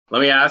Let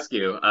me ask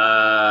you,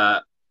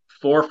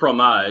 for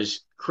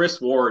Fromage,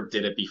 Chris Ward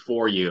did it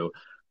before you.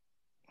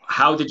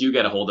 How did you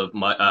get a hold of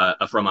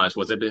Fromage?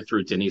 Was it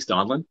through Denise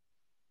Donlin?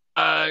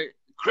 Uh,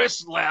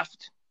 Chris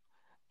left,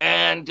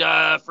 and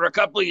for a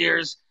couple of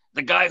years,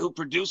 the guy who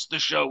produced the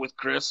show with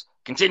Chris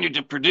continued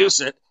to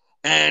produce it,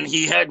 and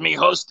he had me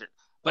host it.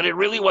 But it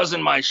really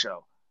wasn't my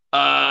show.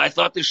 I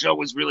thought the show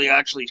was really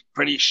actually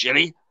pretty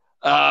shitty.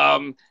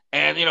 And,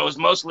 it was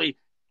mostly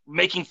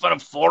making fun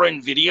of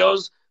foreign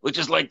videos, which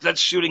is like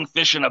that's shooting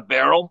fish in a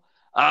barrel.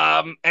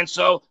 And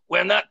so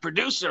when that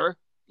producer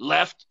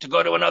left to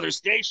go to another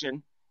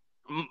station,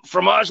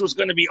 Fromage was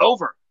going to be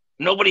over.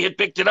 Nobody had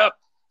picked it up.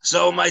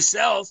 So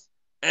myself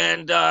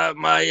and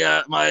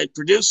my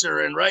producer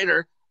and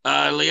writer,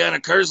 Leanna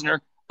Kersner,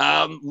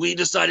 we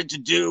decided to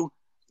do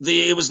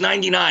it was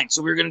 99.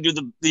 So we were going to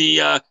do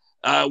the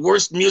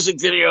worst music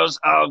videos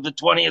of the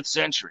 20th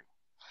century.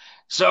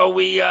 So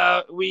we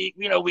found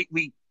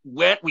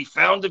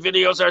the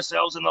videos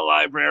ourselves in the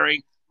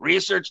library,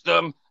 researched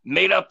them,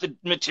 made up the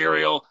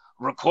material,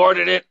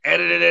 recorded it,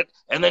 edited it,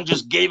 and then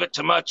just gave it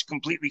to Much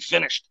completely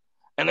finished.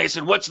 And they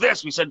said, "What's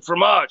this?" We said,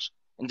 "Fromage."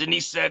 And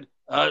Denise said,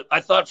 "I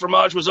thought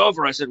Fromage was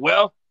over." I said,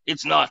 "Well,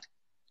 it's not."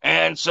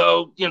 And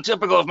so,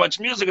 typical of Much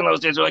Music in those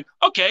days, they're like,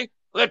 "Okay,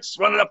 let's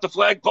run it up the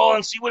flagpole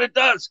and see what it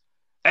does."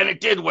 And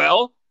it did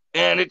well,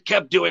 and it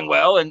kept doing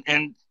well,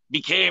 and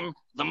became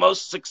the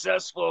most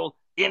successful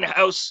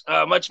in-house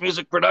Much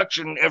Music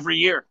production every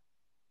year.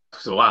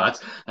 So wow,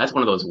 that's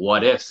one of those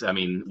what ifs. I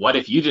mean, what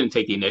if you didn't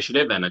take the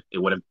initiative and it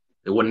wouldn't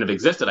have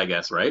existed, I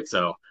guess, right?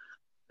 So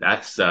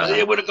that's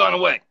It would have gone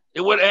away.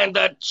 It would, and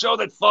that show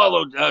that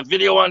followed,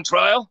 Video on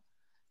Trial,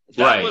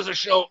 that right. was a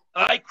show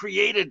I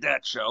created.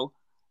 That show,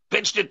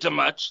 pitched it to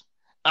Much,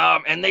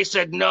 and they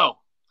said no,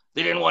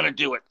 they didn't want to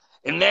do it.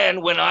 And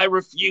then when I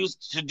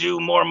refused to do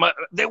more,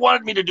 they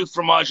wanted me to do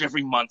Fromage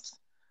every month,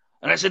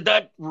 and I said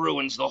that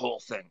ruins the whole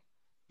thing.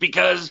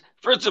 Because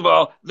first of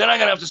all, then I'm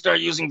gonna have to start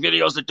using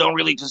videos that don't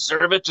really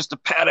deserve it just to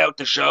pad out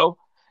the show,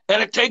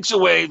 and it takes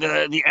away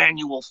the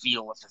annual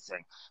feel of the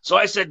thing. So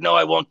I said no,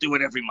 I won't do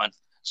it every month.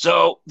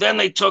 So then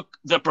they took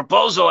the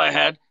proposal I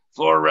had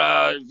for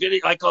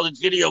video. I called it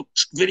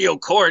video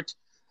court,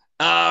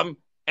 and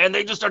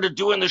they just started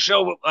doing the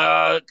show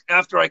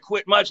after I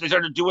quit Much. They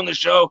started doing the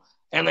show,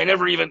 and they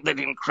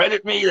didn't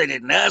credit me, they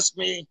didn't ask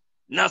me,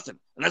 nothing.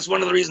 And that's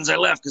one of the reasons I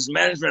left because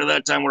management at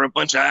that time were a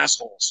bunch of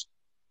assholes.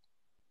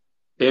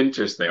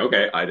 Interesting.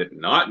 Okay, I did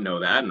not know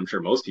that, and I'm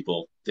sure most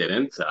people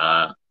didn't.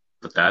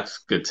 But that's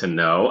good to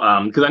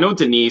know. Because I know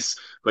Denise.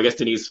 Well, I guess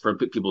Denise, for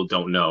people who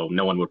don't know,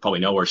 no one would probably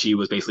know her. She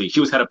was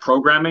head of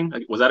programming.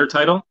 Was that her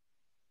title?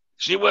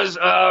 She was,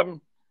 I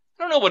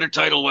don't know what her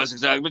title was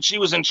exactly, but she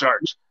was in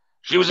charge.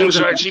 She was She in was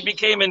in. charge. She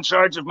became in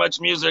charge of Much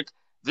Music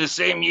the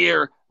same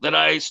year that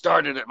I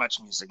started at Much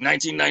Music,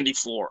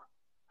 1994.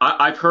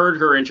 I've heard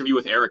her interview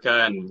with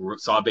Erica and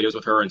saw videos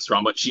with her and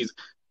Strong, but she's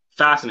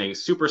fascinating,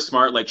 super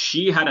smart. Like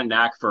she had a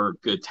knack for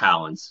good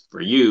talents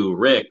for you,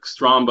 Rick,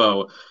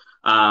 Strombo.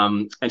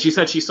 And she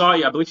said she saw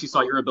you. I believe she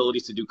saw your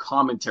abilities to do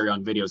commentary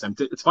on videos. And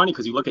it's funny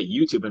because you look at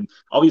YouTube and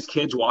all these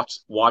kids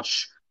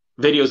watch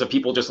videos of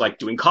people just like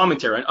doing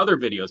commentary on other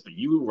videos, but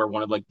you were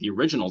one of like the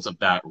originals of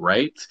that,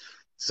 right?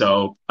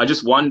 So I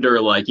just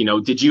wonder, like,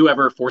 did you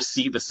ever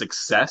foresee the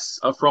success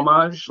of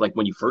Fromage, like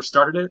when you first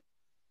started it?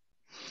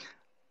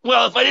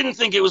 Well, if I didn't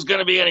think it was going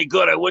to be any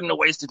good, I wouldn't have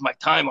wasted my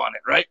time on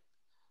it, right?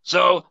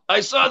 So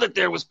I saw that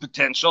there was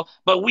potential,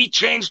 but we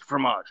changed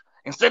Fromage.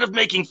 Instead of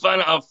making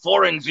fun of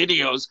foreign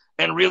videos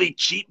and really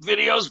cheap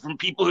videos from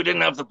people who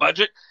didn't have the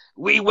budget,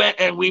 we went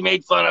and we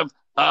made fun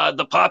of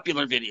the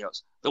popular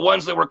videos, the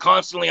ones that were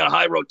constantly on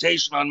high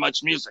rotation on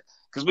Much Music,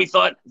 because we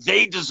thought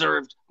they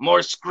deserved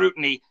more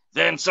scrutiny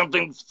than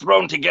something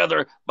thrown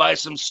together by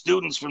some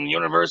students from the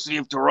University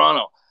of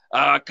Toronto.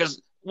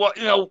 Because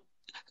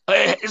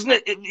isn't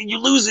it? You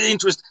lose the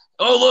interest.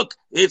 Oh, look,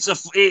 it's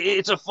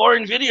a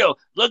foreign video.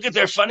 Look at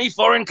their funny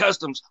foreign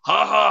customs.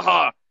 Ha ha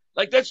ha!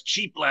 Like that's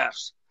cheap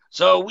laughs.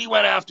 So we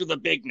went after the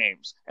big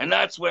names, and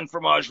that's when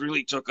Fromage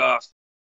really took off.